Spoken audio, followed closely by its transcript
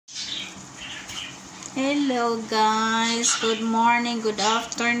Hello guys, good morning, good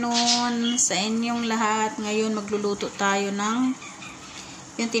afternoon sa inyong lahat. Ngayon magluluto tayo ng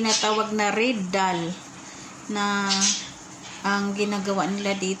yung tinatawag na red dal, na ang ginagawa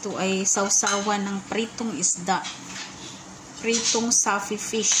nila dito ay sausawan ng pritong isda, pritong safi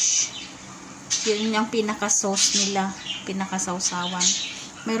fish. Yun yung pinaka-sauce nila, pinaka-sausawan.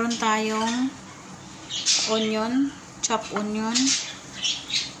 Meron tayong onion, chopped onion.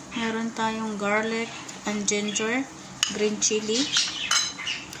 Meron tayong garlic and ginger, green chili,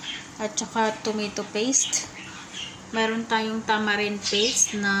 at saka tomato paste. Meron tayong tamarind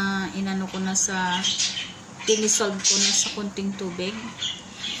paste na inano ko na sa, dinisolve ko na sa kunting tubig.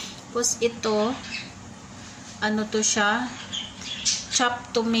 Tapos ito, ano to siya,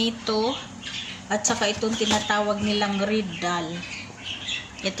 chopped tomato, at saka itong tinatawag nilang red dal.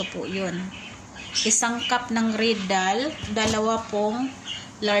 Ito po yun. Isang cup ng red dal, dalawa pong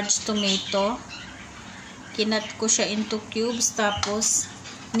large tomato. Kinat ko siya into cubes, tapos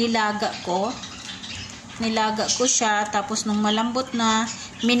nilaga ko siya, tapos nung malambot na,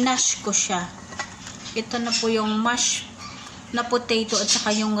 minash ko siya. Ito na po yung mash na potato at saka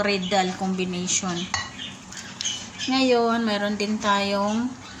yung red dal combination. Ngayon, meron din tayong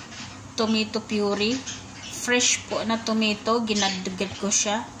tomato puree, fresh po na tomato, ginadagad ko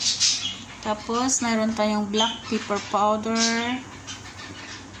siya. Tapos meron tayong black pepper powder,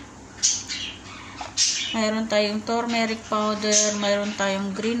 mayroon tayong turmeric powder, mayroon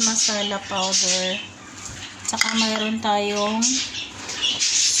tayong green masala powder, saka mayroon tayong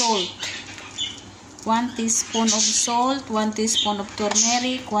salt. 1 teaspoon of salt, 1 teaspoon of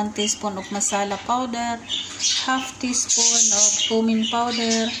turmeric, 1 teaspoon of masala powder, half teaspoon of cumin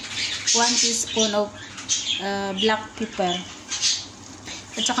powder, 1 teaspoon of black pepper.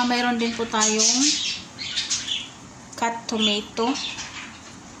 At saka mayroon din po tayong cut tomato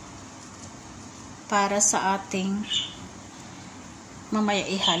para sa ating mamaya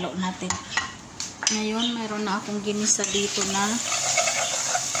ihalo natin. Ngayon, mayroon na akong ginisa dito na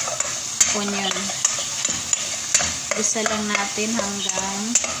onion. Isa lang natin hanggang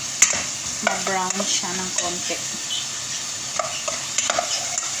ma-brown siya ng konti.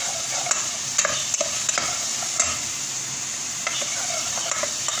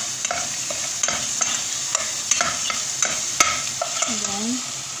 Then,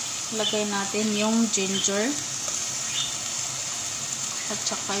 lagay natin yung ginger at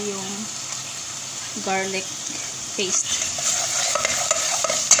saka yung garlic paste.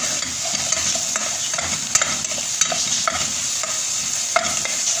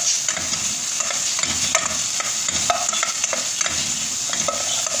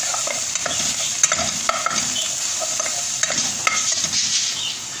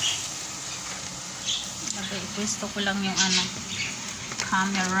 Pwesto ko lang yung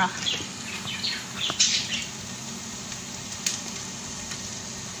camera. Okay.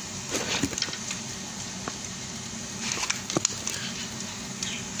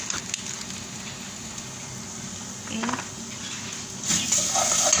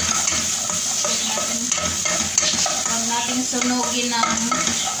 Huwag natin sunugin ng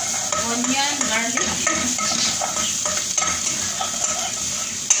onion, garlic.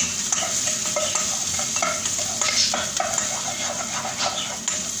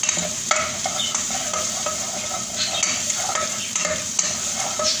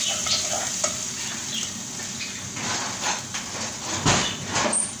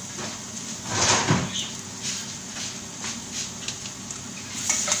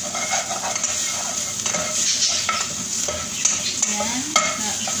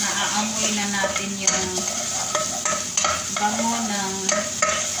 Naaamoy na natin yung bango ng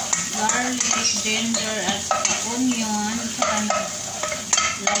garlic, ginger, at onion.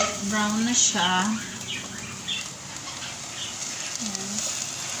 Light brown na siya.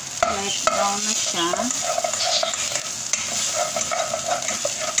 Light brown na siya.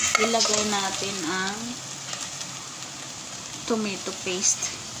 Ilagay natin ang tomato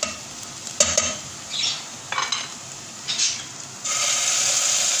paste.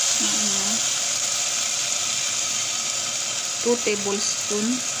 2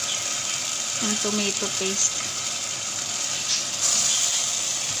 tablespoons ng tomato paste.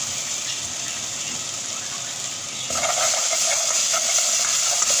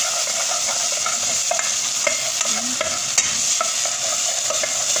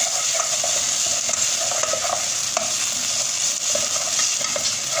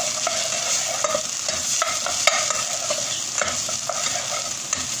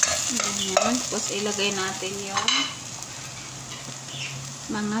 Ganyan. Tapos ilagay natin yung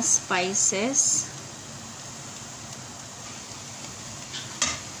mga spices.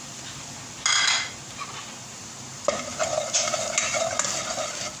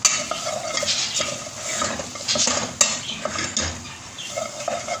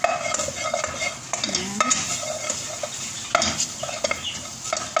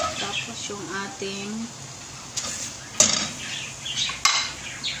 yung ating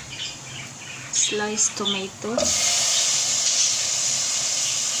sliced tomatoes.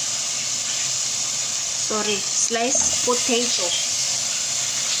 Sorry, sliced potato.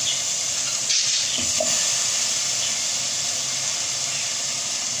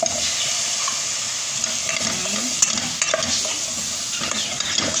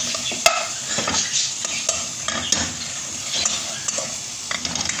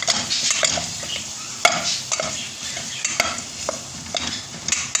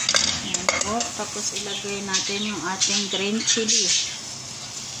 Tapos ilagay natin yung ating green chili.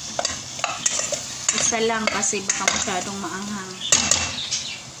 Isa lang kasi baka masyadong maanghang.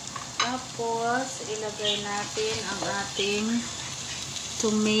 Tapos ilagay natin ang ating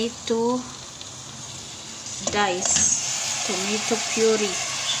tomato dice, tomato puree.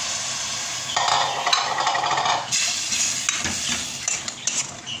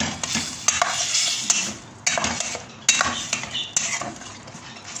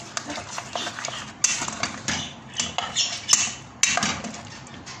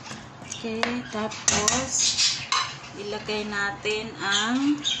 Okay, tapos ilagay natin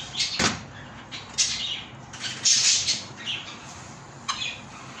ang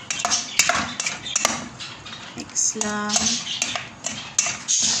mix lang.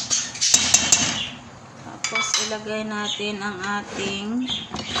 Tapos ilagay natin ang ating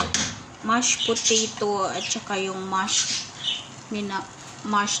mashed potato at saka yung mashed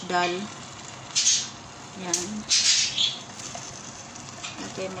dal. Yan.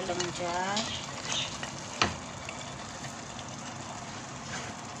 Lagay mo lang dyan.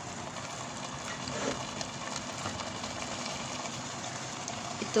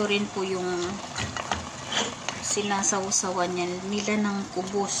 Ito rin po yung sinasawsawan nila ng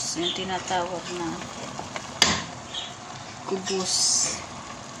kubos. Yung tinatawag na kubos.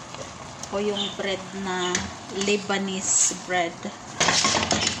 O yung bread na Lebanese bread.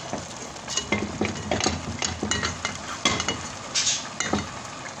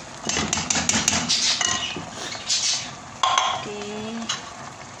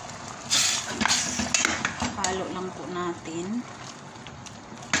 Halo lang po natin.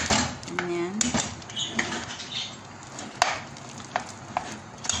 Ayan.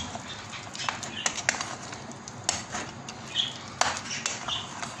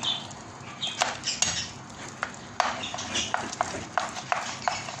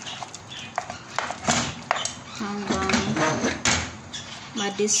 Hanggang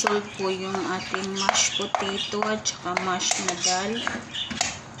ma-dissolve po yung ating mashed potato at saka mashed na dal.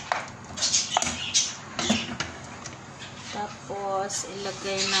 Tapos,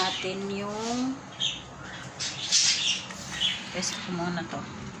 ilagay natin yung test ko muna to.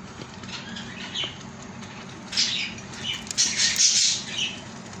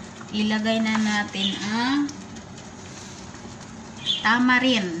 Ilagay na natin ang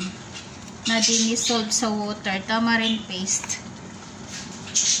tamarind na dinisolve sa water. Tamarind paste.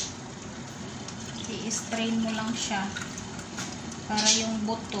 I-strain mo lang siya para yung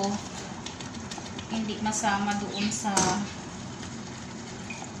buto hindi masama doon sa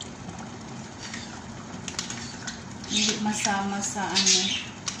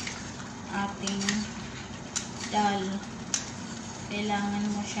ating dal.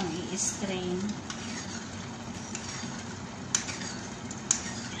 Kailangan mo siyang i-strain.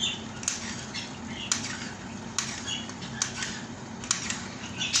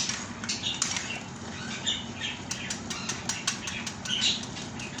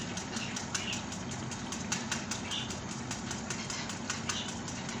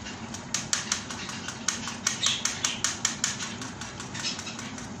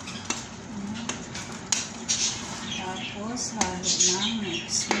 Tapos, halo lang.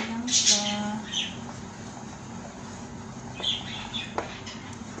 Mix lang siya.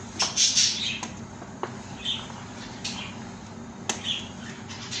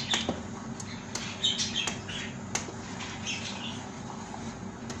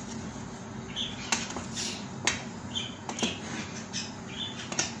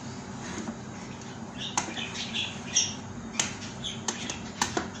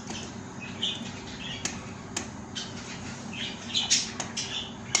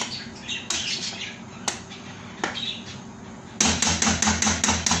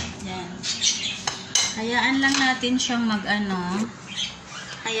 Hayaan lang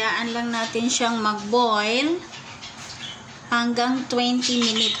natin siyang mag-boil hanggang 20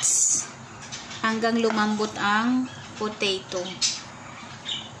 minutes hanggang lumambot ang potato.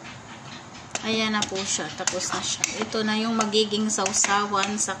 Ayan na po siya, tapos na siya. Ito na yung magiging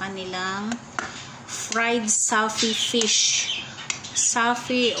sausawan sa kanilang fried safi fish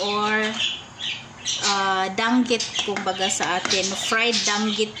safi or danggit kumbaga sa atin, fried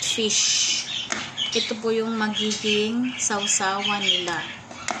danggit fish. Ito po yung magiging sausawan nila.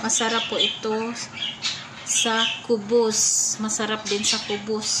 Masarap po ito sa kubos. Masarap din sa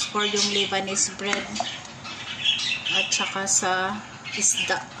kubos for yung Lebanese bread. At saka sa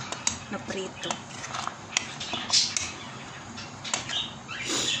isda na prito.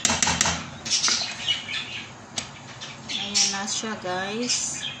 Ayan na siya,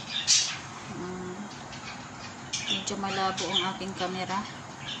 guys. Medyo malabo ang aking camera.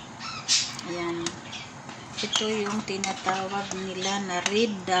 Ayan. Ito yung tinatawag nila na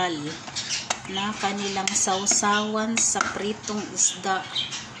red dal, na kanilang sausawan sa pritong isda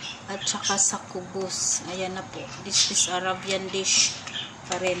at saka sa kubos. Ayan na po. This is Arabian dish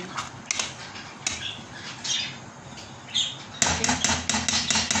pa rin. Okay.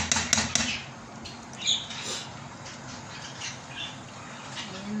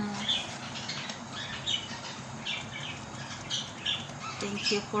 Ayan na.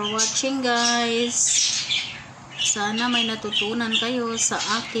 Thank you for watching, guys. Sana may natutunan kayo sa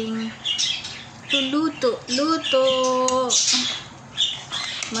aking luto.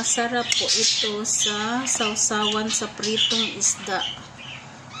 Masarap po ito sa sausawan sa pritong isda.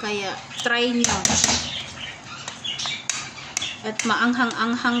 Kaya try nyo. At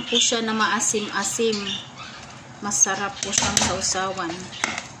maanghang-anghang po siya na maasim-asim. Masarap po siyang sausawan.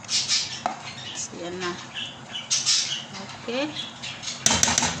 So, yan na. Okay.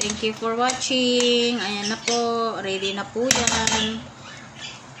 Thank you for watching. Ayan na po. Ready na po yan.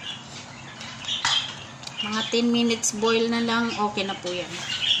 Mga 10 minutes boil na lang. Okay na po yan.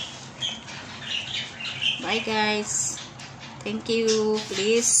 Bye, guys. Thank you.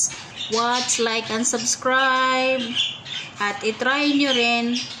 Please watch, like, and subscribe. At itry nyo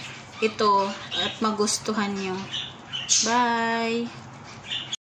rin ito at magustuhan nyo. Bye.